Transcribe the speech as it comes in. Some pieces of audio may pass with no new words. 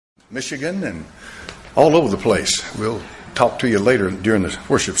Michigan and all over the place. We'll talk to you later during the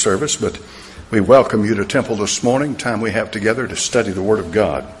worship service, but we welcome you to Temple this morning, time we have together to study the Word of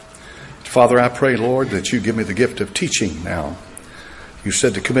God. Father, I pray, Lord, that you give me the gift of teaching now. You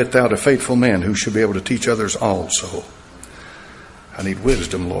said to commit thou to faithful men who should be able to teach others also. I need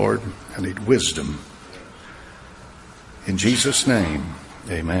wisdom, Lord. I need wisdom. In Jesus' name,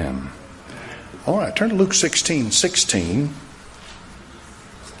 amen. All right, turn to Luke 16:16.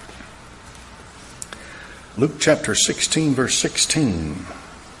 Luke chapter 16, verse 16.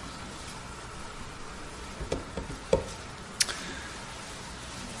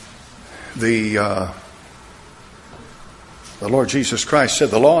 The Lord Jesus Christ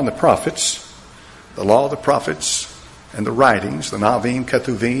said, the law and the prophets, and the writings, the Navim,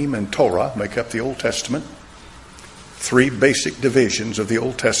 Ketuvim, and Torah make up the Old Testament. Three basic divisions of the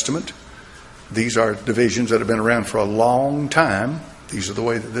Old Testament. These are divisions that have been around for a long time. This is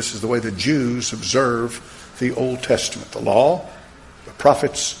the way the Jews observe the Old Testament. The law, the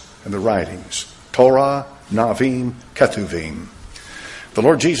prophets, and the writings. Torah, Navim, Ketuvim. The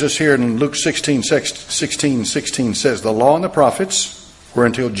Lord Jesus here in Luke 16:16 says, the law and the prophets were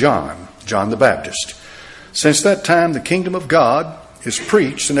until John the Baptist. Since that time the kingdom of God is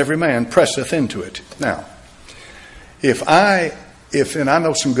preached, and every man presseth into it. Now, and I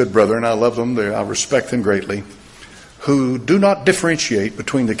know some good brethren, I love them, I respect them greatly, who do not differentiate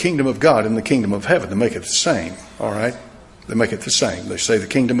between the kingdom of God and the kingdom of heaven. They make it the same, all right? They make it the same. They say the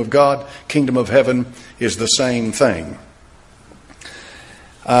kingdom of God, kingdom of heaven is the same thing.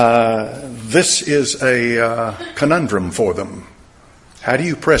 This is a conundrum for them. How do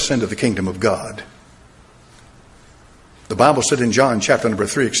you press into the kingdom of God? The Bible said in John chapter number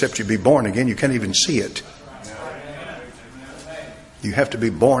 3, except you be born again, you can't even see it. You have to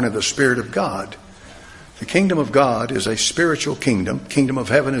be born of the Spirit of God. The kingdom of God is a spiritual kingdom. Kingdom of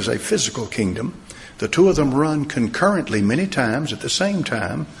heaven is a physical kingdom. The two of them run concurrently many times at the same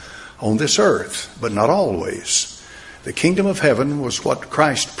time on this earth, but not always. The kingdom of heaven was what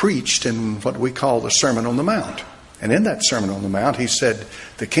Christ preached in what we call the Sermon on the Mount. And in that Sermon on the Mount, he said,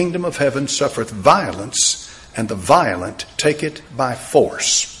 the kingdom of heaven suffereth violence, and the violent take it by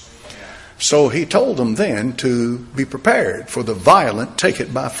force. So he told them then to be prepared, for the violent take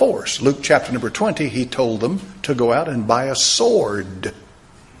it by force. Luke chapter number 20, he told them to go out and buy a sword.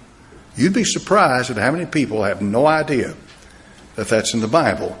 You'd be surprised at how many people have no idea that that's in the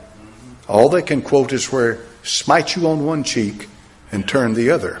Bible. All they can quote is where smite you on one cheek and turn the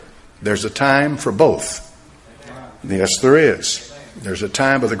other. There's a time for both. Yes, there is. There's a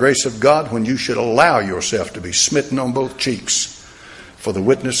time by the grace of God when you should allow yourself to be smitten on both cheeks for the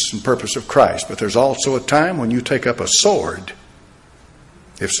witness and purpose of Christ. But there's also a time when you take up a sword.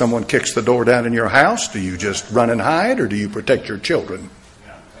 If someone kicks the door down in your house, do you just run and hide, or do you protect your children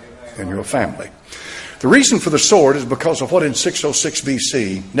and your family? The reason for the sword is because of what in 606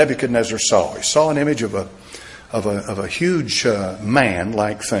 BC Nebuchadnezzar saw. He saw an image of a huge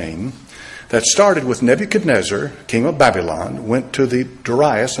man-like thing that started with Nebuchadnezzar, king of Babylon, went to the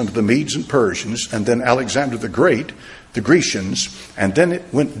Darius under the Medes and Persians, and then Alexander the Great, the Grecians, and then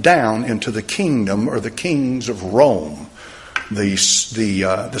it went down into the kingdom or the kings of Rome, the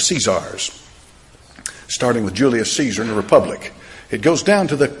Caesars, starting with Julius Caesar in the Republic. It goes down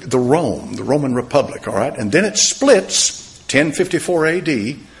to the Roman Republic, all right? And then it splits, 1054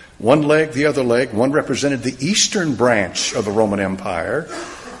 AD, one leg, the other leg. One represented the eastern branch of the Roman Empire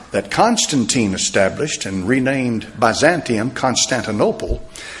that Constantine established and renamed Byzantium, Constantinople,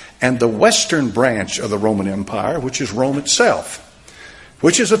 and the western branch of the Roman Empire, which is Rome itself,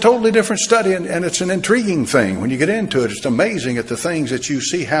 which is a totally different study, and it's an intriguing thing. When you get into it, it's amazing at the things that you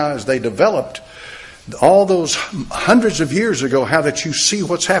see how as they developed all those hundreds of years ago, how that you see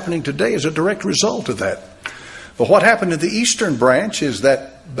what's happening today as a direct result of that. But what happened in the eastern branch is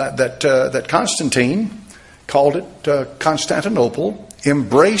that Constantine, called it Constantinople,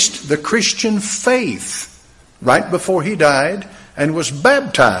 embraced the Christian faith right before he died and was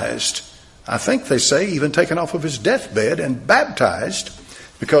baptized. I think they say even taken off of his deathbed and baptized,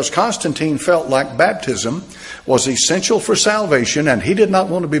 because Constantine felt like baptism was essential for salvation, and he did not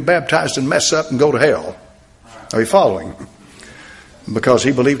want to be baptized and mess up and go to hell. Are you following? Because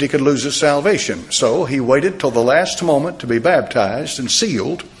he believed he could lose his salvation. So he waited till the last moment to be baptized and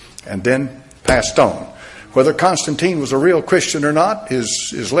sealed, and then passed on. Whether Constantine was a real Christian or not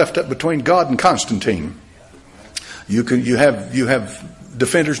is left up between God and Constantine. You have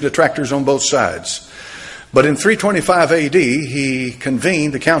defenders and detractors on both sides. But in 325 AD, he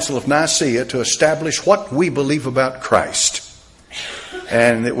convened the Council of Nicaea to establish what we believe about Christ.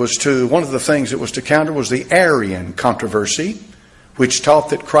 And one of the things it was to counter was the Arian controversy, which taught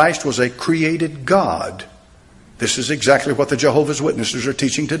that Christ was a created God. This is exactly what the Jehovah's Witnesses are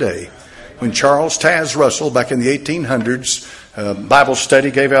teaching today. When Charles Taz Russell, back in the 1800s, Bible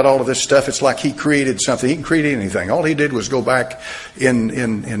study gave out all of this stuff, it's like he created something. He didn't create anything. All he did was go back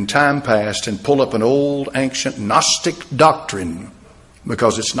in time past and pull up an old, ancient Gnostic doctrine,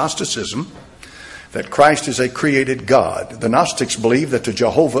 because it's Gnosticism, that Christ is a created God. The Gnostics believe that the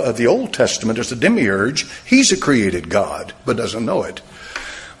Jehovah of the Old Testament is the demiurge. He's a created God, but doesn't know it.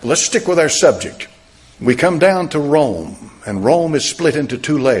 But let's stick with our subject. We come down to Rome, and Rome is split into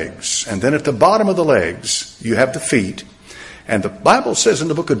two legs. And then at the bottom of the legs, you have the feet. And the Bible says in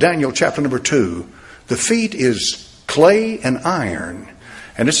the book of Daniel, chapter number 2, the feet is clay and iron.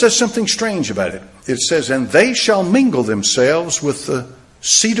 And it says something strange about it. It says, and they shall mingle themselves with the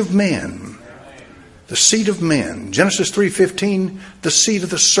seed of men. The seed of men. Genesis 3:15, the seed of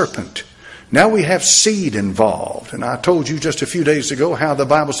the serpent. Now we have seed involved. And I told you just a few days ago how the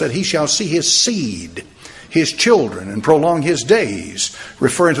Bible said he shall see his seed, his children, and prolong his days,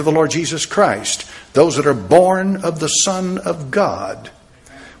 referring to the Lord Jesus Christ. Those that are born of the Son of God,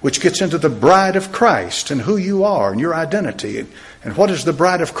 which gets into the bride of Christ and who you are and your identity. And what is the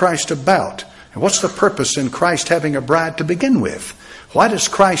bride of Christ about? And what's the purpose in Christ having a bride to begin with? Why does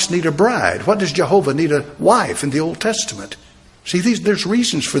Christ need a bride? Why does Jehovah need a wife in the Old Testament? See, there's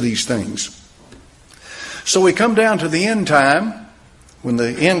reasons for these things. So we come down to the end time, when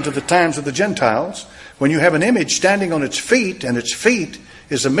the end of the times of the Gentiles, when you have an image standing on its feet, and its feet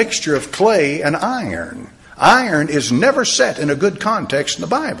is a mixture of clay and iron. Iron is never set in a good context in the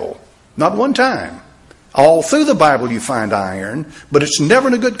Bible. Not one time. All through the Bible you find iron, but it's never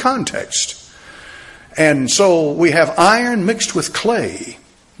in a good context. And so we have iron mixed with clay.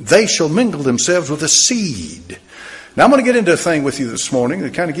 They shall mingle themselves with the seed. Now I'm going to get into a thing with you this morning to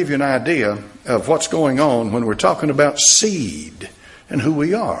kind of give you an idea of what's going on when we're talking about seed and who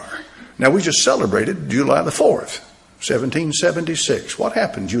we are. Now we just celebrated July the 4th, 1776. What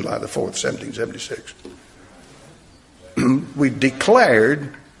happened July the 4th, 1776? We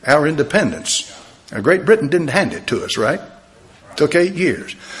declared our independence. Now, Great Britain didn't hand it to us, right? It took 8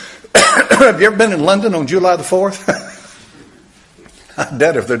 years. Have you ever been in London on July the 4th? I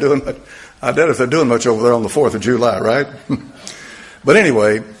doubt if they're doing much over there on the 4th of July, right? But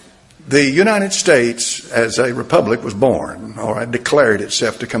anyway, the United States as a republic was born, all right, declared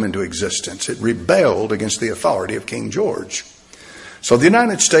itself to come into existence. It rebelled against the authority of King George. So the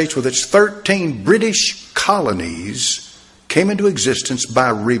United States, with its 13 British colonies, came into existence by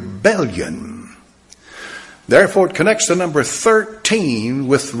rebellion. Therefore, it connects the number 13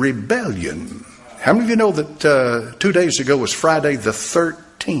 with rebellion. How many of you know that 2 days ago was Friday the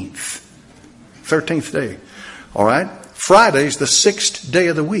 13th? 13th day. All right? Friday's the 6th day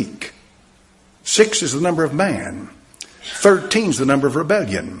of the week. 6 is the number of man. 13 is the number of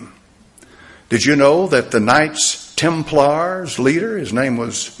rebellion. Did you know that the Knights Templars leader, his name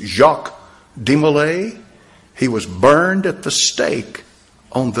was Jacques de Molay, he was burned at the stake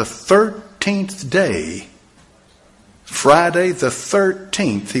on the 13th day. Friday the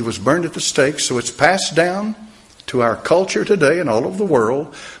 13th, he was burned at the stake. So it's passed down to our culture today and all over the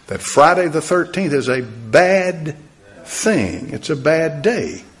world that Friday the 13th is a bad thing. It's a bad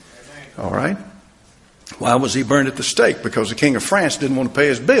day. All right? Why was he burned at the stake? Because the King of France didn't want to pay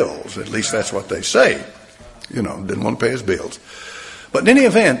his bills. At least that's what they say. You know, didn't want to pay his bills. But in any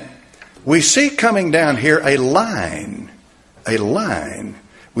event, we see coming down here a line. A line.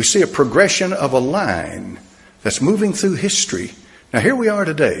 We see a progression of a line that's moving through history. Now here we are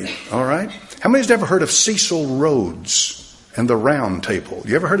today, all right? How many has ever heard of Cecil Rhodes and the Round Table?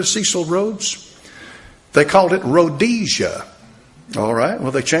 You ever heard of Cecil Rhodes? They called it Rhodesia, all right?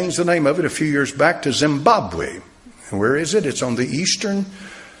 Well, they changed the name of it a few years back to Zimbabwe. And where is it? It's on the eastern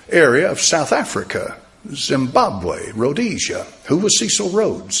area of South Africa. Zimbabwe, Rhodesia. Who was Cecil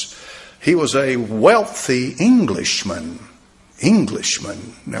Rhodes? He was a wealthy Englishman.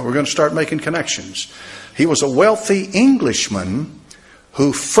 Now we're going to start making connections. He was a wealthy Englishman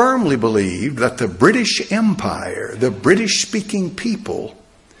who firmly believed that the British Empire, the British-speaking people,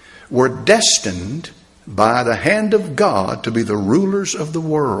 were destined by the hand of God to be the rulers of the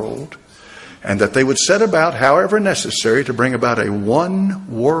world, and that they would set about, however necessary, to bring about a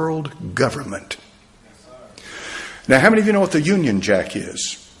one-world government. Now, how many of you know what the Union Jack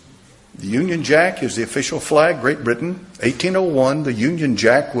is? The Union Jack is the official flag, Great Britain. 1801, the Union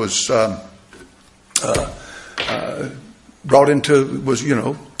Jack was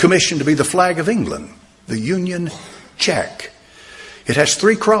commissioned to be the flag of England. The Union Jack. It has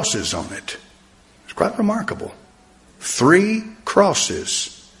 3 crosses on it. It's quite remarkable. 3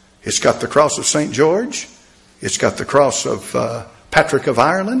 crosses. It's got the cross of St. George. It's got the cross of Patrick of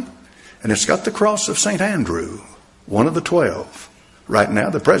Ireland, and it's got the cross of St. Andrew, one of the 12. Right now,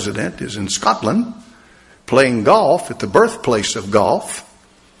 the president is in Scotland playing golf at the birthplace of golf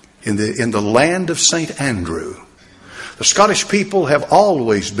in the land of St. Andrew. The Scottish people have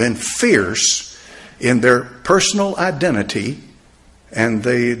always been fierce in their personal identity, and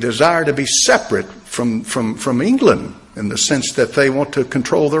they desire to be separate from England in the sense that they want to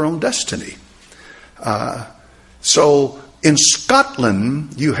control their own destiny. So in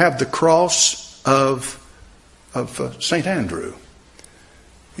Scotland, you have the cross of St. Andrew.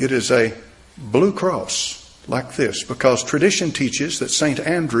 It is a blue cross like this, because tradition teaches that St.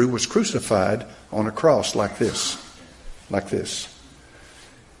 Andrew was crucified on a cross like this. Like this.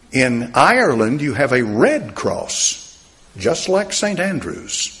 In Ireland, you have a red cross, just like St.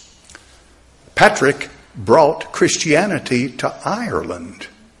 Andrew's. Patrick brought Christianity to Ireland.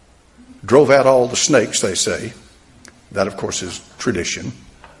 Drove out all the snakes, they say. That, of course, is tradition.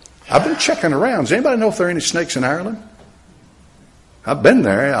 I've been checking around. Does anybody know if there are any snakes in Ireland? I've been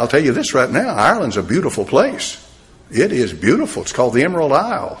there. I'll tell you this right now. Ireland's a beautiful place. It is beautiful. It's called the Emerald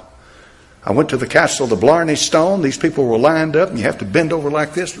Isle. I went to the castle of the Blarney Stone. These people were lined up, and you have to bend over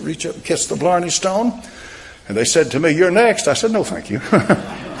like this to reach up and kiss the Blarney Stone. And they said to me, "You're next." I said, "No, thank you."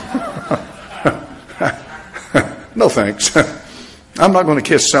 No, thanks. I'm not going to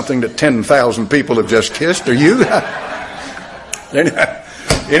kiss something that 10,000 people have just kissed. Are you?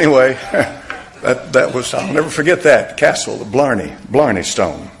 Anyway, that was, I'll never forget that castle, the Blarney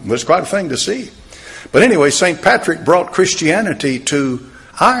Stone. It was quite a thing to see. But anyway, St. Patrick brought Christianity to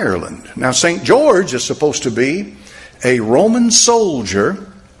Ireland. Now, St. George is supposed to be a Roman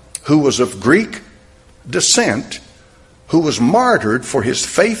soldier who was of Greek descent, who was martyred for his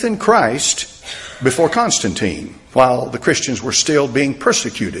faith in Christ before Constantine, while the Christians were still being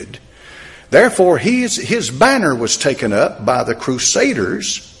persecuted. Therefore, his banner was taken up by the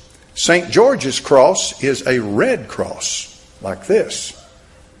Crusaders. St. George's cross is a red cross, like this.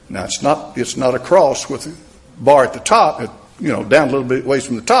 Now, it's not a cross with a bar at the top, down a little bit ways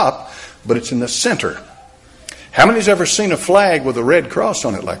from the top, but it's in the center. How many's ever seen a flag with a red cross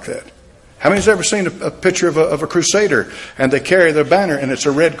on it like that? How many's ever seen a picture of a crusader and they carry their banner and it's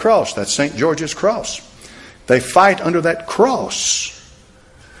a red cross? That's St. George's cross. They fight under that cross.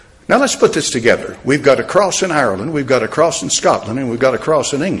 Now let's put this together. We've got a cross in Ireland, we've got a cross in Scotland, and we've got a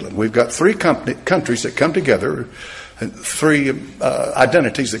cross in England. We've got three countries that come together, three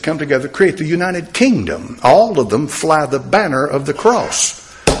identities that come together, create the United Kingdom. All of them fly the banner of the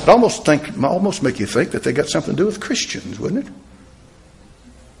cross. It almost make you think that they got something to do with Christians, wouldn't it?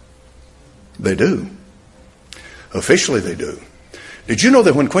 They do. Officially they do. Did you know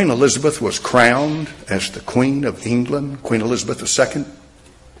that when Queen Elizabeth was crowned as the Queen of England, Queen Elizabeth II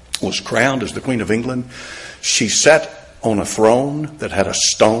was crowned as the Queen of England, she sat on a throne that had a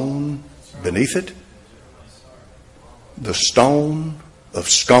stone beneath it? The stone of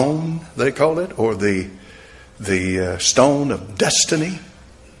Scone, they call it, or the stone of destiny.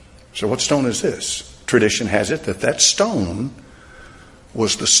 So what stone is this? Tradition has it that stone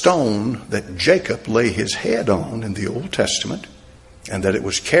was the stone that Jacob lay his head on in the Old Testament, and that it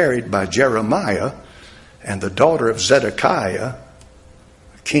was carried by Jeremiah and the daughter of Zedekiah,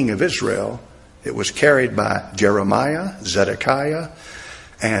 king of Israel. It was carried by Jeremiah, Zedekiah,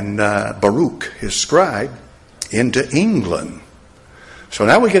 and Baruch, his scribe, into England. So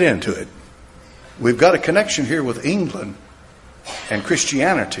now we get into it. We've got a connection here with England and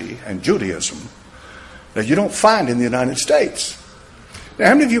Christianity and Judaism that you don't find in the United States. Now,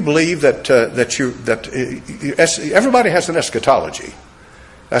 how many of you believe that everybody has an eschatology?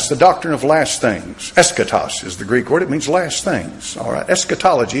 That's the doctrine of last things. Eschatos is the Greek word. It means last things. All right.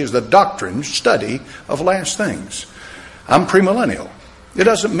 Eschatology is the doctrine, study of last things. I'm premillennial. It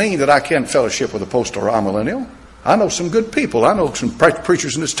doesn't mean that I can't fellowship with a post or amillennial. I know some good people. I know some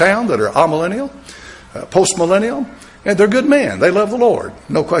preachers in this town that are amillennial, postmillennial, and they're good men. They love the Lord.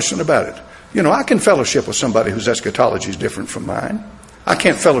 No question about it. I can fellowship with somebody whose eschatology is different from mine. I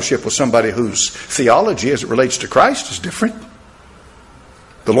can't fellowship with somebody whose theology as it relates to Christ is different.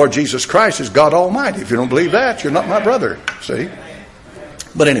 The Lord Jesus Christ is God Almighty. If you don't believe that, you're not my brother. See?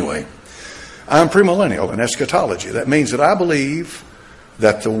 But anyway, I'm premillennial in eschatology. That means that I believe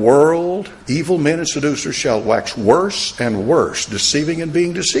that the world, evil men and seducers shall wax worse and worse, deceiving and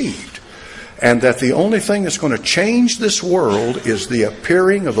being deceived. And that the only thing that's going to change this world is the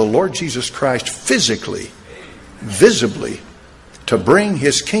appearing of the Lord Jesus Christ physically, visibly, to bring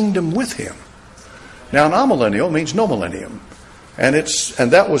his kingdom with him. Now, an amillennial means no millennium. And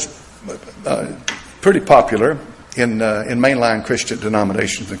that was pretty popular in mainline Christian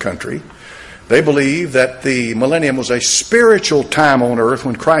denominations in the country. They believe that the millennium was a spiritual time on earth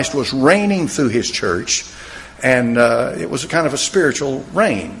when Christ was reigning through his church, and it was a kind of a spiritual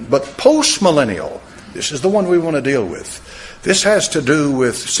reign. But post-millennial, this is the one we want to deal with. This has to do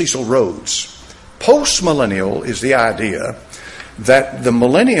with Cecil Rhodes. Post-millennial is the idea that the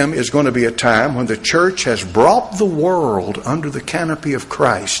millennium is going to be a time when the church has brought the world under the canopy of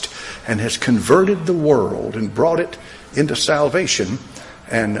Christ and has converted the world and brought it into salvation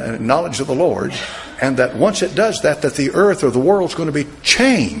and knowledge of the Lord, and that once it does that, that the earth or the world is going to be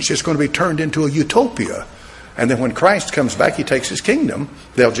changed. It's going to be turned into a utopia. And then when Christ comes back, he takes his kingdom.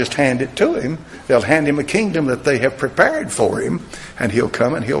 They'll just hand it to him. They'll hand him a kingdom that they have prepared for him, and he'll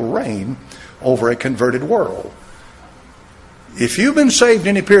come and he'll reign over a converted world. If you've been saved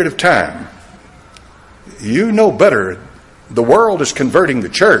any period of time, you know better. The world is converting the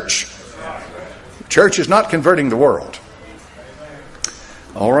church. The church is not converting the world.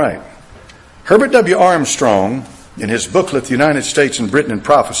 All right. Herbert W. Armstrong, in his booklet, The United States and Britain in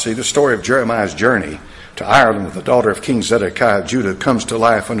Prophecy, the story of Jeremiah's journey to Ireland with the daughter of King Zedekiah of Judah, comes to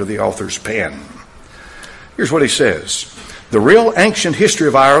life under the author's pen. Here's what he says. The real ancient history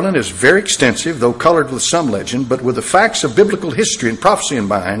of Ireland is very extensive, though colored with some legend, but with the facts of biblical history and prophecy in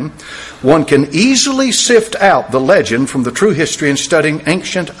mind, one can easily sift out the legend from the true history in studying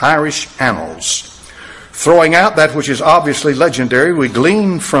ancient Irish annals. Throwing out that which is obviously legendary, we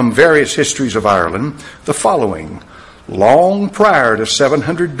glean from various histories of Ireland the following. Long prior to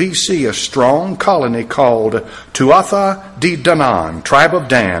 700 BC, a strong colony called Tuatha De Danann, tribe of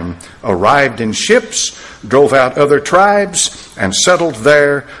Dan, arrived in ships, drove out other tribes, and settled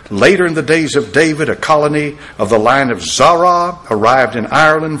there. Later in the days of David, a colony of the line of Zara arrived in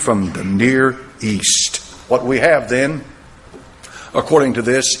Ireland from the Near East. What we have then, according to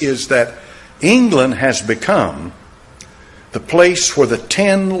this, is that England has become the place where the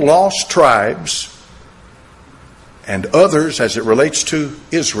 10 lost tribes and others, as it relates to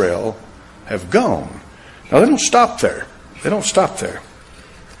Israel, have gone. Now, they don't stop there. They don't stop there.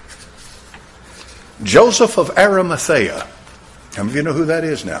 Joseph of Arimathea. How many of you know who that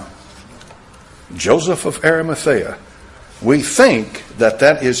is now? Joseph of Arimathea. We think that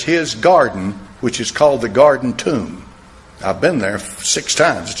that is his garden, which is called the Garden Tomb. I've been there 6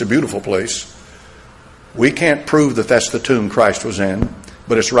 times. It's a beautiful place. We can't prove that that's the tomb Christ was in,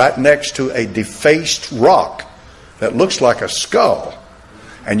 but it's right next to a defaced rock that looks like a skull.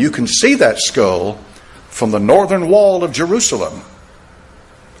 And you can see that skull from the northern wall of Jerusalem.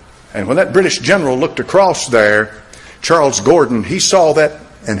 And when that British general looked across there, Charles Gordon, he saw that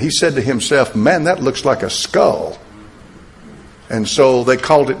and he said to himself, man, that looks like a skull. And so they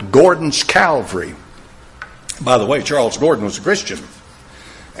called it Gordon's Calvary. By the way, Charles Gordon was a Christian.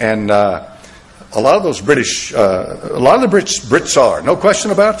 And a lot of those British, a lot of the Brits are. No question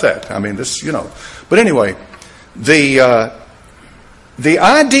about that. I mean, this, you know. But anyway, the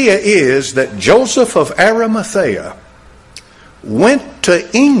idea is that Joseph of Arimathea went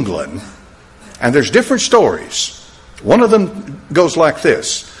to England, and there's different stories. One of them goes like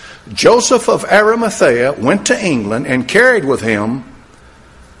this. Joseph of Arimathea went to England and carried with him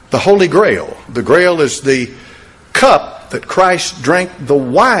the Holy Grail. The Grail is the cup that Christ drank the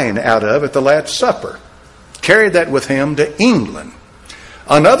wine out of at the Last Supper. Carried that with him to England.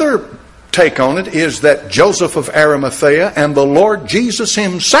 Another take on it is that Joseph of Arimathea and the Lord Jesus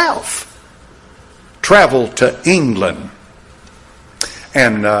himself traveled to England.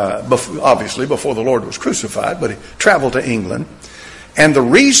 And obviously before the Lord was crucified, but he traveled to England. And the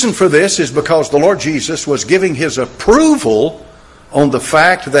reason for this is because the Lord Jesus was giving his approval on the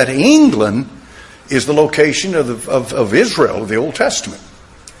fact that England is the location of Israel, of the Old Testament.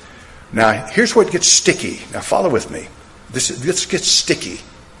 Now, here's where it gets sticky. Now, follow with me. This gets sticky. It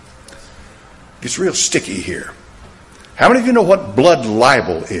gets real sticky here. How many of you know what blood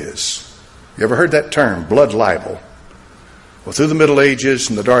libel is? You ever heard that term, blood libel? Well, through the Middle Ages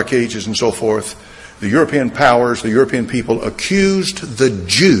and the Dark Ages and so forth, the European powers, the European people accused the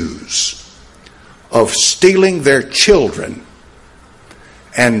Jews of stealing their children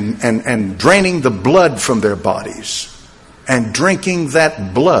and draining the blood from their bodies and drinking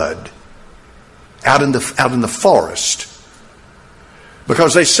that blood out in the forest,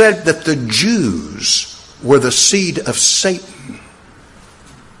 because they said that the Jews were the seed of Satan.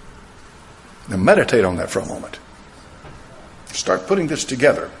 Now meditate on that for a moment. Start putting this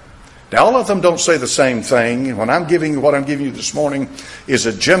together. Now, all of them don't say the same thing. What I'm giving you this morning is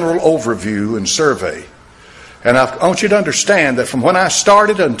a general overview and survey. And I want you to understand that from when I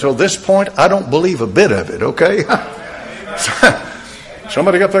started until this point, I don't believe a bit of it, okay?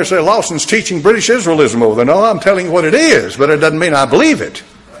 Somebody up there say, Lawson's teaching British Israelism over there. No, I'm telling you what it is, but it doesn't mean I believe it.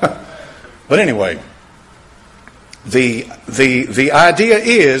 But anyway, the idea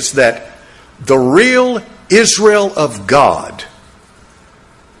is that the real Israel of God,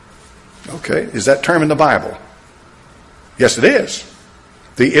 okay, is that term in the Bible? Yes, it is.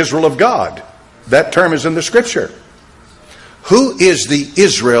 The Israel of God. That term is in the Scripture. Who is the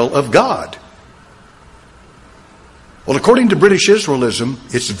Israel of God? Well, according to British Israelism,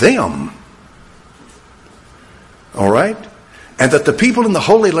 it's them. All right? And that the people in the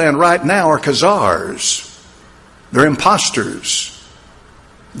Holy Land right now are Khazars. They're imposters.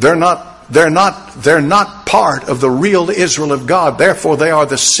 They're not part of the real Israel of God. Therefore, they are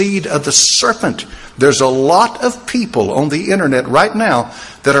the seed of the serpent. There's a lot of people on the internet right now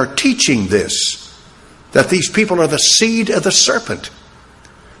that are teaching this, that these people are the seed of the serpent.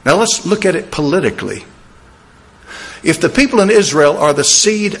 Now let's look at it politically. If the people in Israel are the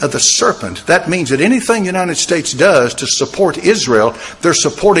seed of the serpent, that means that anything the United States does to support Israel, they're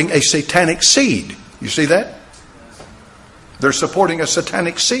supporting a satanic seed. You see that? They're supporting a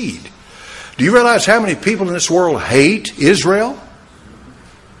satanic seed. Do you realize how many people in this world hate Israel?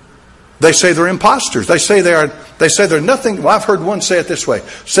 They say they're imposters. They say they're nothing. Well, I've heard one say it this way.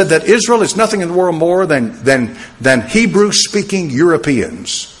 Said that Israel is nothing in the world more than Hebrew-speaking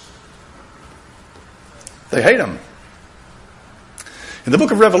Europeans. They hate them. In the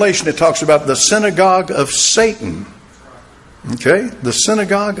book of Revelation, it talks about the synagogue of Satan. Okay? The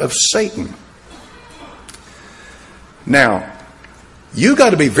synagogue of Satan. Now, you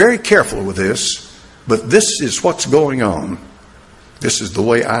got to be very careful with this, but this is what's going on. This is the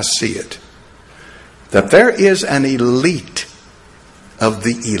way I see it. That there is an elite of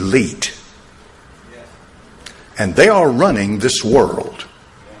the elite. And they are running this world.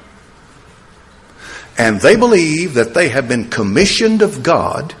 And they believe that they have been commissioned of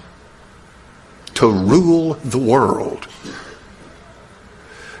God to rule the world.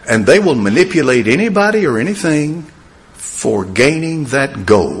 And they will manipulate anybody or anything for gaining that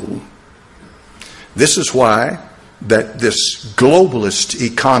goal. This is why that this globalist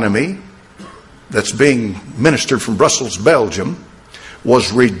economy that's being ministered from Brussels, Belgium,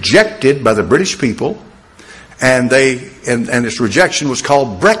 was rejected by the British people, and its rejection was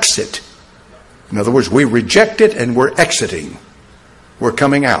called Brexit. In other words, we reject it and we're exiting. We're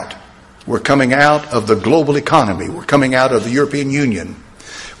coming out. We're coming out of the global economy. We're coming out of the European Union.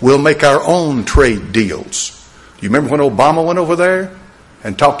 We'll make our own trade deals. You remember when Obama went over there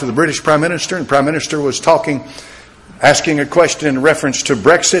and talked to the British Prime Minister, and the Prime Minister was asking a question in reference to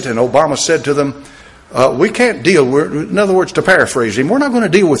Brexit, and Obama said to them, we can't deal, in other words, to paraphrase him, we're not going to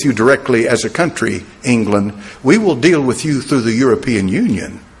deal with you directly as a country, England. We will deal with you through the European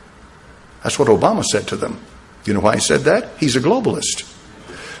Union. That's what Obama said to them. You know why he said that? He's a globalist.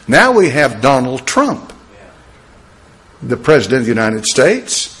 Now we have Donald Trump, the President of the United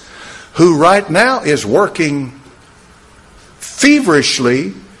States, who right now is working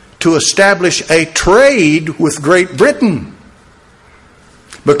feverishly to establish a trade with Great Britain.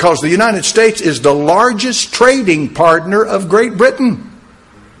 Because the United States is the largest trading partner of Great Britain.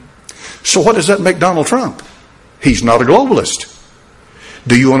 So what does that make Donald Trump? He's not a globalist.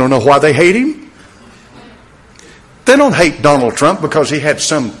 Do you want to know why they hate him? They don't hate Donald Trump because he had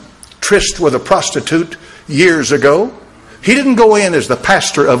some tryst with a prostitute years ago. He didn't go in as the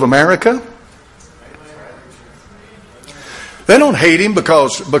pastor of America. They don't hate him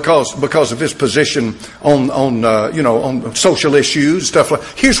because of his position on social issues, stuff like.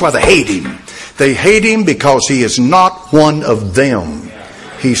 Here's why they hate him. They hate him because he is not one of them.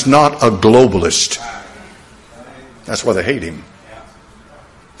 He's not a globalist. That's why they hate him.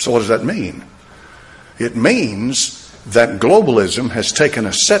 So what does that mean? It means that globalism has taken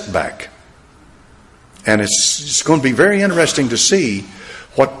a setback. And it's going to be very interesting to see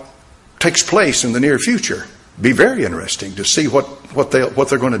what takes place in the near future. Be very interesting to see what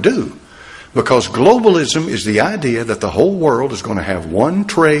they're going to do. Because globalism is the idea that the whole world is going to have one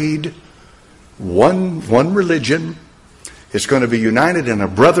trade, one religion. It's going to be united in a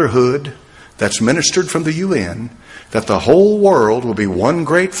brotherhood that's ministered from the UN, that the whole world will be one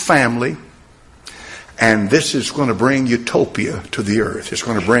great family, and this is going to bring utopia to the earth.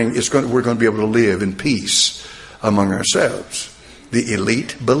 We're going to be able to live in peace among ourselves. The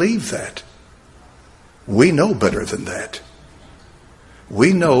elite believe that. We know better than that.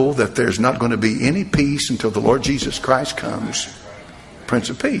 We know that there's not going to be any peace until the Lord Jesus Christ comes, Prince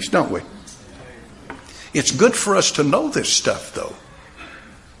of Peace, don't we? It's good for us to know this stuff, though.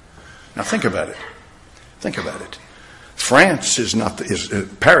 Now think about it. Think about it.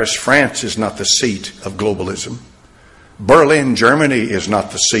 Paris, France is not the seat of globalism. Berlin, Germany is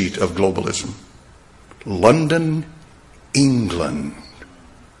not the seat of globalism. London, England.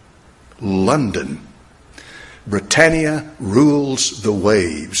 London. Britannia rules the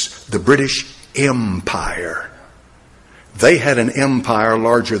waves. The British Empire. They had an empire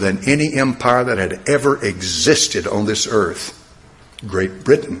larger than any empire that had ever existed on this earth. Great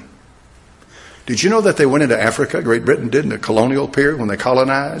Britain. Did you know that they went into Africa? Great Britain did in the colonial period when they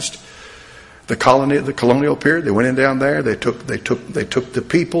colonized the colonial period. They went in down there. They took the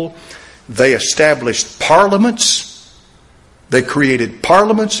people. They established parliaments. They created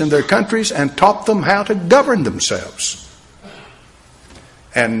parliaments in their countries and taught them how to govern themselves.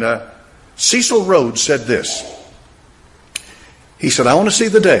 And Cecil Rhodes said this. He said, I want to see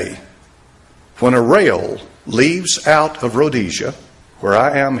the day when a rail leaves out of Rhodesia, where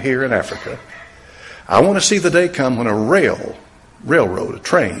I am here in Africa. I want to see the day come when a railroad, a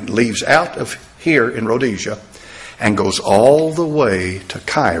train, leaves out of here in Rhodesia and goes all the way to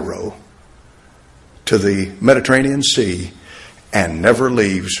Cairo, to the Mediterranean Sea, and never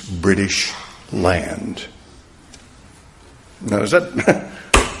leaves British land. Now, does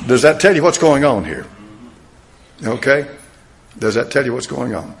that tell you what's going on here? Okay? Does that tell you what's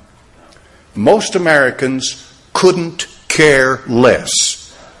going on? Most Americans couldn't care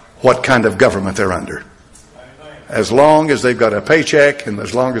less what kind of government they're under. As long as they've got a paycheck, and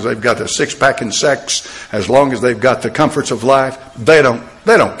as long as they've got a six-pack and sex, as long as they've got the comforts of life, they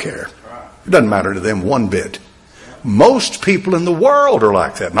don't care. It doesn't matter to them one bit. Most people in the world are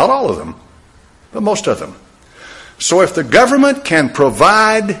like that. Not all of them, but most of them. So if the government can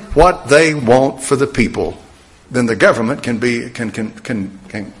provide what they want for the people, then the government can be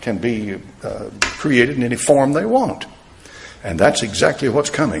created in any form they want. And that's exactly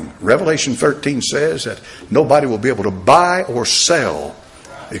what's coming. Revelation 13 says that nobody will be able to buy or sell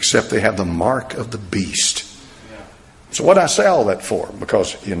except they have the mark of the beast. So what I say all that for?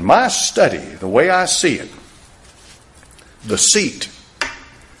 Because in my study, the way I see it, the seat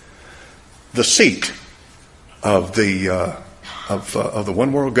of the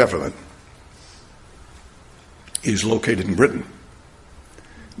one world government is located in Britain.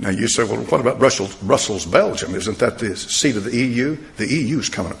 Now you say, well, what about Brussels, Belgium? Isn't that the seat of the EU? The EU is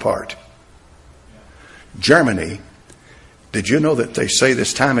coming apart. Germany, did you know that they say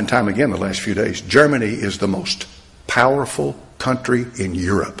this time and time again the last few days? Germany is the most powerful country in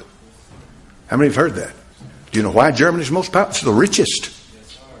Europe. How many have heard that? Do you know why Germany is the most powerful? It's the richest.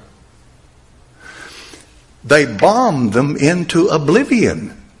 They bombed them into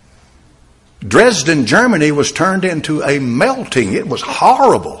oblivion. Dresden, Germany was turned into a melting. It was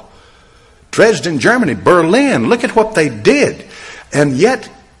horrible. Dresden, Germany, Berlin, look at what they did. And yet,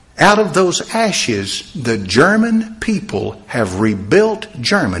 out of those ashes, the German people have rebuilt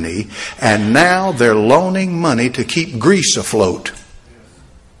Germany, and now they're loaning money to keep Greece afloat.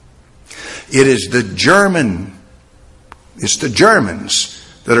 It is the Germans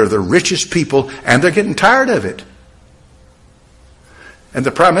that are the richest people, and they're getting tired of it. And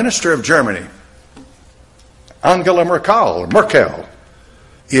the Prime Minister of Germany, Angela Merkel,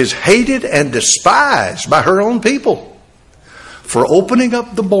 is hated and despised by her own people for opening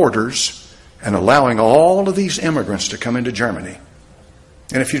up the borders and allowing all of these immigrants to come into Germany.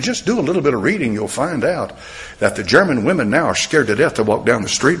 And if you just do a little bit of reading, you'll find out that the German women now are scared to death to walk down the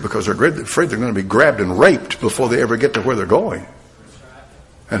street because they're afraid they're going to be grabbed and raped before they ever get to where they're going.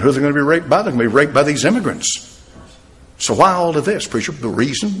 And who are they going to be raped by? They're going to be raped by these immigrants. So why all of this, preacher? The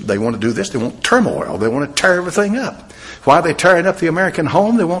reason they want to do this, they want turmoil. They want to tear everything up. Why are they tearing up the American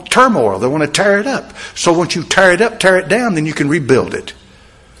home? They want turmoil. They want to tear it up. So once you tear it up, tear it down, then you can rebuild it.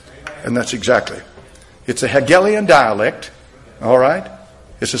 And that's exactly. It's a Hegelian dialect, all right?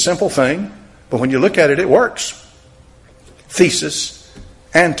 It's a simple thing, but when you look at it, it works. Thesis,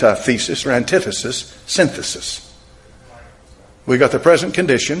 antithesis, or antithesis, synthesis. We got the present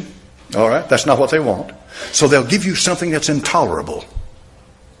condition, all right? That's not what they want. So they'll give you something that's intolerable.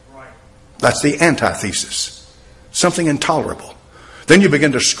 That's the antithesis. Something intolerable. Then you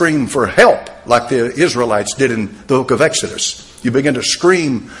begin to scream for help, like the Israelites did in the book of Exodus. You begin to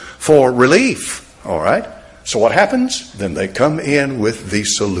scream for relief, all right? So what happens? Then they come in with the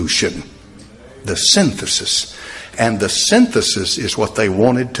solution, the synthesis. And the synthesis is what they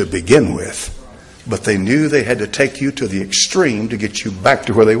wanted to begin with. But they knew they had to take you to the extreme to get you back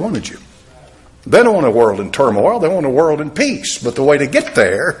to where they wanted you. They don't want a world in turmoil. They want a world in peace. But the way to get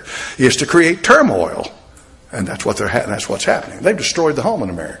there is to create turmoil. And that's what's happening. They've destroyed the home in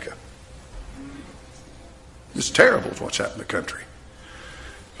America. It's terrible what's happened in the country.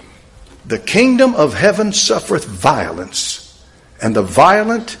 The kingdom of heaven suffereth violence, and the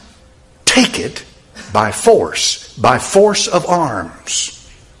violent take it by force of arms.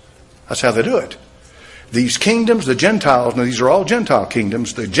 That's how they do it. these kingdoms, the Gentiles, now these are all Gentile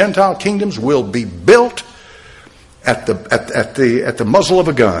kingdoms, the Gentile kingdoms will be built at the muzzle of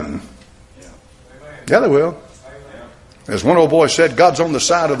a gun. Yeah, they will. As one old boy said, God's on the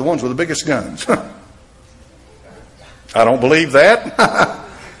side of the ones with the biggest guns. I don't believe that.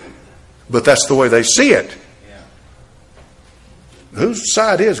 But that's the way they see it. Whose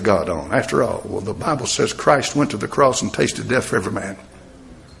side is God on, after all? Well, the Bible says Christ went to the cross and tasted death for every man.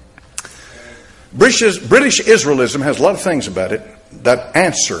 British Israelism has a lot of things about it that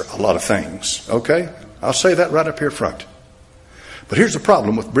answer a lot of things. Okay? I'll say that right up here front. But here's the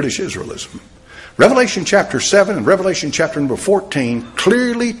problem with British Israelism. Revelation chapter 7 and Revelation chapter number 14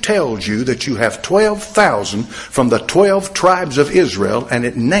 clearly tells you that you have 12,000 from the 12 tribes of Israel, and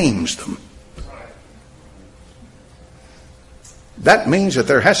it names them. That means that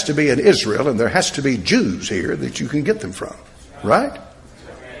there has to be an Israel and there has to be Jews here that you can get them from. Right?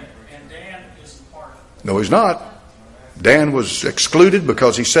 And Dan isn't part of it. No, he's not. Dan was excluded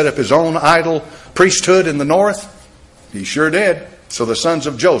because he set up his own idol priesthood in the north. He sure did. So the sons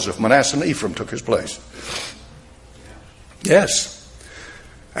of Joseph, Manasseh and Ephraim, took his place. Yes,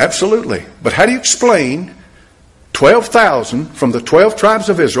 absolutely. But how do you explain 12,000 from the 12 tribes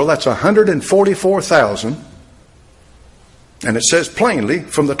of Israel? That's 144,000. And it says plainly,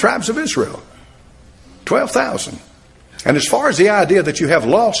 from the tribes of Israel. 12,000. And as far as the idea that you have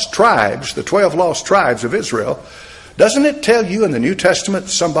lost tribes, the 12 lost tribes of Israel, doesn't it tell you in the New Testament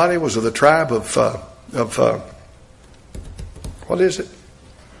somebody was of the tribe of what is it?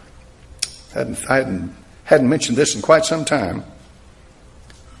 I hadn't mentioned this in quite some time.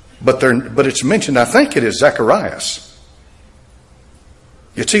 But it's mentioned, I think it is Zacharias.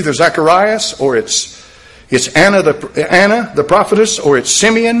 It's either Zacharias or it's Anna the prophetess, or it's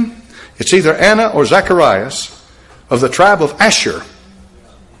Simeon. It's either Anna or Zacharias of the tribe of Asher.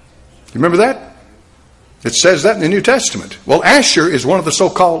 You remember that? It says that in the New Testament. Well, Asher is one of the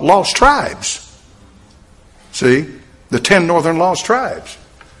so-called lost tribes. See? The 10 northern lost tribes.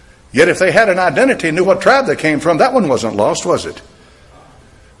 Yet if they had an identity and knew what tribe they came from, that one wasn't lost, was it?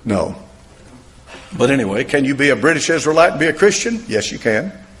 No. But anyway, can you be a British Israelite and be a Christian? Yes, you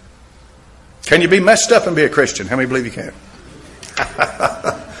can. Can you be messed up and be a Christian? How many believe you can?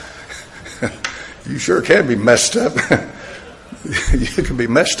 You sure can be messed up. You can be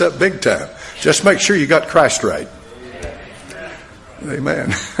messed up big time. Just make sure you got Christ right.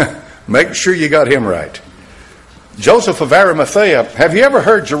 Amen. Make sure you got him right. Joseph of Arimathea, have you ever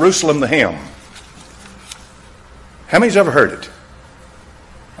heard Jerusalem the hymn? How many's ever heard it?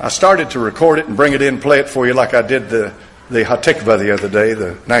 I started to record it and bring it in, play it for you like I did the Hatikvah the other day,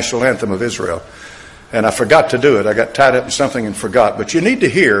 the national anthem of Israel. And I forgot to do it. I got tied up in something and forgot. But you need to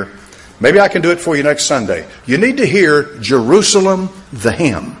hear, maybe I can do it for you next Sunday. You need to hear Jerusalem the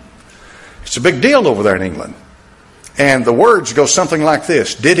hymn. It's a big deal over there in England. And the words go something like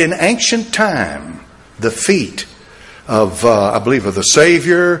this. Did in ancient time the feet of, I believe, of the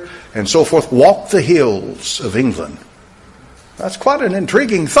Savior and so forth walk the hills of England? That's quite an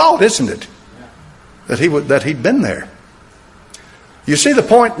intriguing thought, isn't it? That he'd been there. You see the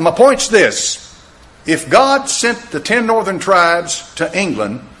point? My point's this. If God sent the 10 northern tribes to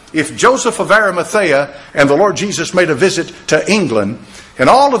England, if Joseph of Arimathea and the Lord Jesus made a visit to England, and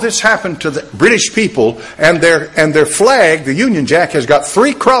all of this happened to the British people, and their flag, the Union Jack, has got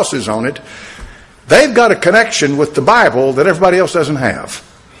 3 crosses on it, they've got a connection with the Bible that everybody else doesn't have.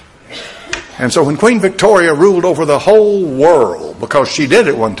 And so when Queen Victoria ruled over the whole world, because she did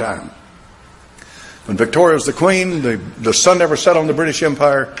at one time, when Victoria was the queen, the sun never set on the British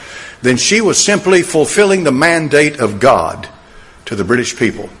Empire, then she was simply fulfilling the mandate of God to the British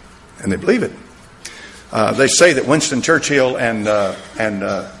people. And they believe it. They say that Winston Churchill and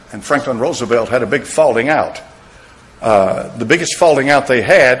Franklin Roosevelt had a big falling out. The biggest falling out they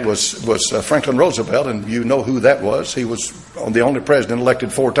had was Franklin Roosevelt, and you know who that was. He was the only president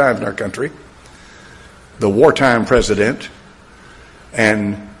elected 4 times in our country, the wartime president,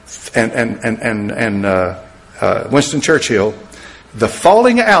 and Winston Churchill. The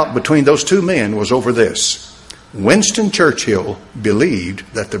falling out between those 2 men was over this. Winston Churchill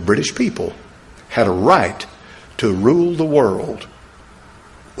believed that the British people had a right to rule the world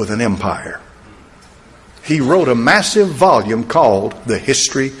with an empire. He wrote a massive volume called The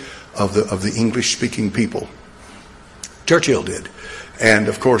History of the English-Speaking People. Churchill did. And,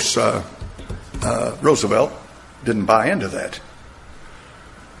 of course, Roosevelt didn't buy into that.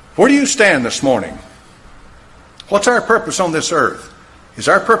 Where do you stand this morning? What's our purpose on this earth? Is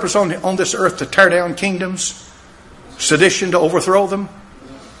our purpose on this earth to tear down kingdoms, sedition, to overthrow them?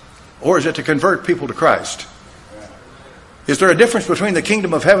 Or is it to convert people to Christ? Is there a difference between the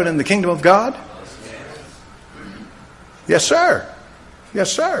kingdom of heaven and the kingdom of God? Yes, sir.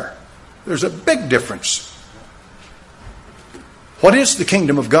 Yes, sir. There's a big difference. What is the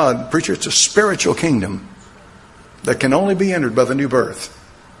kingdom of God? Preacher, it's a spiritual kingdom that can only be entered by the new birth.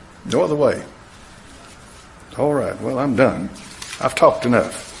 No other way. All right, well, I'm done. I've talked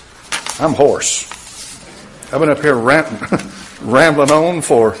enough. I'm hoarse. I've been up here rambling on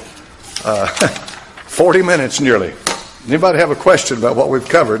for 40 minutes nearly. Anybody have a question about what we've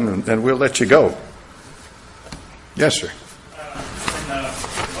covered, and we'll let you go. Yes, sir. In the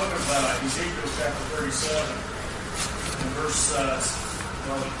book of Ezekiel chapter 37, in verse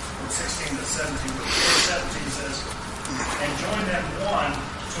from 16 to 17, verse 17 says, "And join them one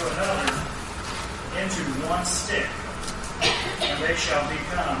to another into one stick, and they shall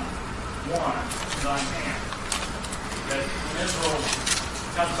become one to thine hand." That when Israel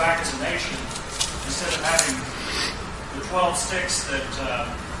comes back as a nation, instead of having the 12 sticks that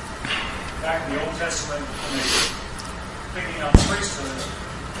back in the Old Testament, when they were picking up priesthood,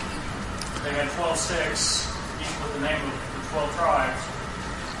 they had 12 sticks, each with the name of the 12 tribes.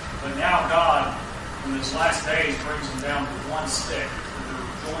 But now God, in His last days, brings them down to one stick.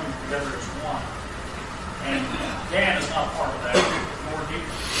 They're joined together as one. And Dan is not part of that, nor Deacon.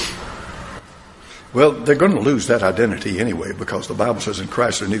 Well, they're going to lose that identity anyway, because the Bible says in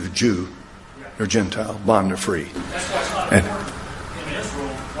Christ they're neither Jew nor Gentile, bond nor free. That's why it's not important in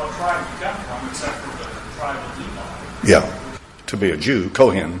Israel what tribe you come from, except for the tribe of Levi. Yeah, to be a Jew,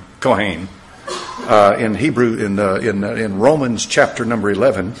 Kohen. In Hebrew, in Romans chapter number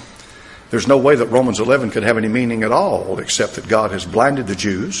 11, there's no way that Romans 11 could have any meaning at all, except that God has blinded the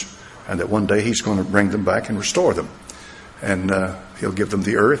Jews, and that one day He's going to bring them back and restore them. And He'll give them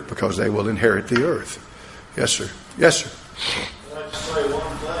the earth because they will inherit the earth. Yes, sir. Yes, sir. I'd like to say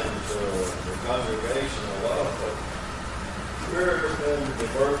one thing to the congregation, a lot of folks. We're in the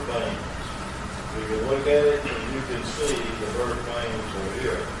birth pains. You can look at it and you can see the birth pains are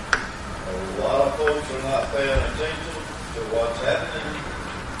here. A lot of folks are not paying attention to what's happening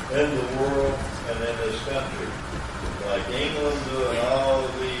in the world and in this country. Like England doing all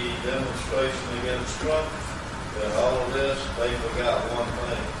the demonstration against Trump and all of this, they forgot one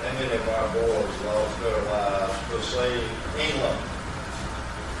thing. How many of our boys lost their lives to save England?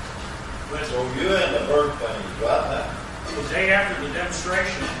 So you're in the birth pains right now. The day after the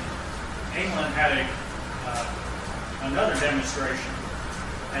demonstration, England had another demonstration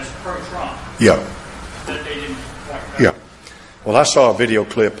as pro-Trump. Yeah. That they didn't quite cover. Yeah. Well, I saw a video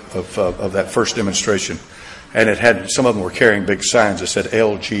clip of that first demonstration, and it had, some of them were carrying big signs that said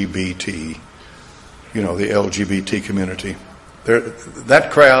LGBT. You know, the LGBT community.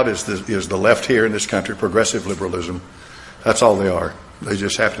 That crowd is the left here in this country, progressive liberalism. That's all they are. They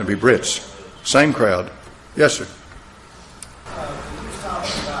just happen to be Brits. Same crowd. Yes, sir. You were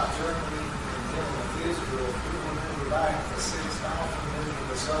talking about Germany and dealing with Israel. If you remember back the 6th of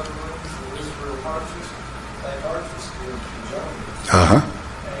the submarines that Israel purchased, they purchased them from Germany. Uh-huh.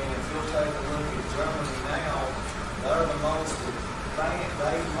 And if you'll take a look at Germany now, they're the most advanced.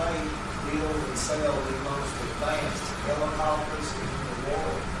 They may build and sell the most advanced helicopters in the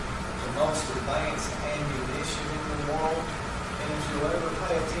world, the most advanced ammunition in the world. And if you ever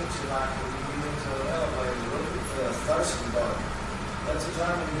pay attention, like when you get into an elevator, look at the Thurstenberg. That's a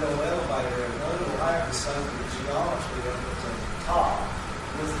German-built elevator, and one will have to say the geometry up at the top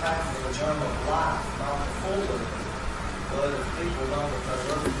with half of the German life, not the full of it. But if people know that they're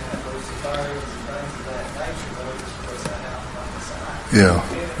looking at those birds and things of that nature, they'll just put that out on the side. Yeah.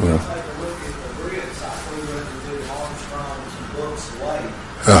 And if you take a look at the Brits, I flew there to do Armstrong's books away.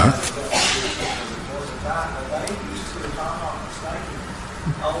 Uh-huh. Was a guy that they used to, if I'm not mistaken,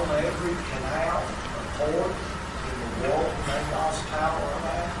 own every canal or port in the world. They lost power on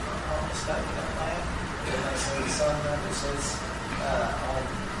that, if I'm not mistaken on that. And they said something that says on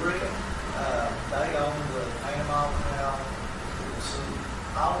Britain, they own the Panama Canal,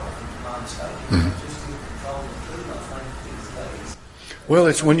 all of them, if I'm not mistaken. They just didn't control the food, I think, these days. Well,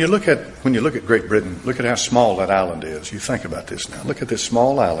 it's when you look at Great Britain, look at how small that island is. You think about this now. Look at this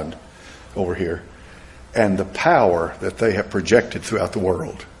small island over here, and the power that they have projected throughout the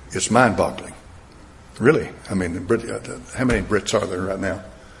world. It's mind-boggling. Really. I mean, how many Brits are there right now?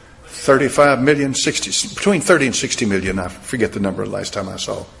 35 million, 60, between 30 and 60 million. I forget the number the last time I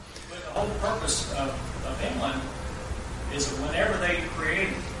saw. But the whole purpose of England is that whenever they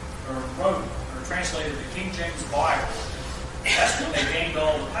created or wrote or translated the King James Bible, that's when they gained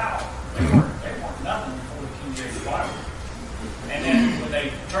all the power. They weren't nothing before the King James Bible. And then when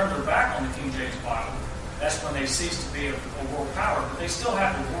they turned their back on the King James Bible, that's when they ceased to be a world power. But they still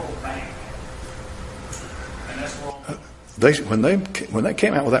have the World Bank. And that's where When they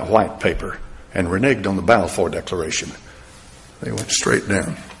came out with that white paper and reneged on the Balfour Declaration, They went straight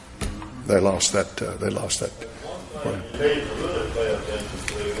down. They lost that. One thing you need to really pay attention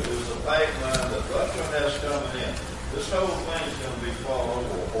to is the pipeline that Russia has coming in. This whole thing's going to be fought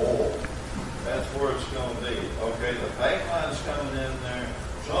over oil. That's where it's going to be. Okay, the pipeline's coming in there.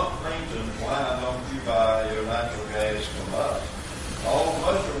 Trump mentioned, why don't you buy your natural gas from us? All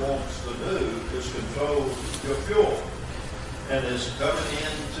Russia wants to do is control your fuel. And it's coming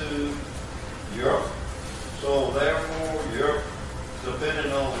into Europe. So therefore, Europe,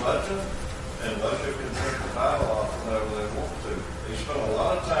 depending on Russia, and Russia can take the title off whenever they want to. They spend a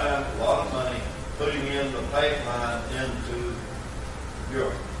lot of time, a lot of money putting in the pipeline into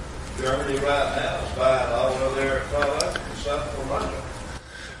Europe. Germany right now is buying all of their products and stuff from Russia.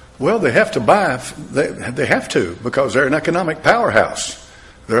 Well, they have to buy. They have to, because they're an economic powerhouse.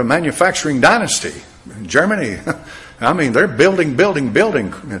 They're a manufacturing dynasty. Germany, I mean, they're building,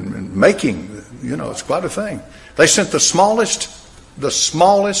 and making. You know, it's quite a thing. They sent the smallest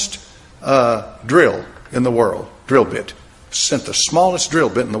drill in the world, drill bit. Sent the smallest drill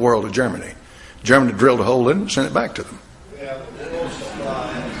bit in the world to Germany. Germany drilled a hole in it and sent it back to them. Yeah, the world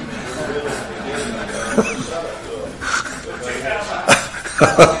supply is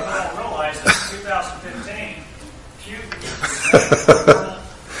don't realize that in 2015, Putin was the world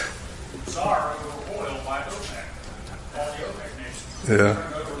czar over oil by OPEC. All the OPEC nations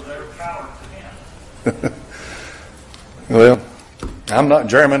turned over their power to him. Well, I'm not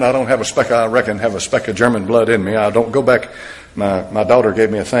German. I don't have a speck. I reckon have a speck of German blood in me. I don't go back. My daughter gave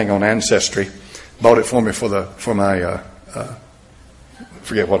me a thing on Ancestry. Bought it for me for my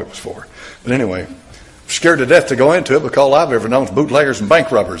forget what it was for. But anyway, scared to death to go into it, because all I've ever known is bootleggers and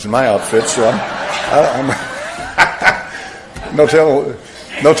bank robbers in my outfit. So I'm no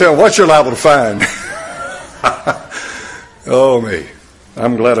telling what you're liable to find. Oh me,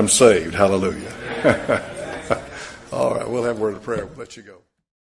 I'm glad I'm saved. Hallelujah. All right, we'll have a word of prayer. We'll let you go.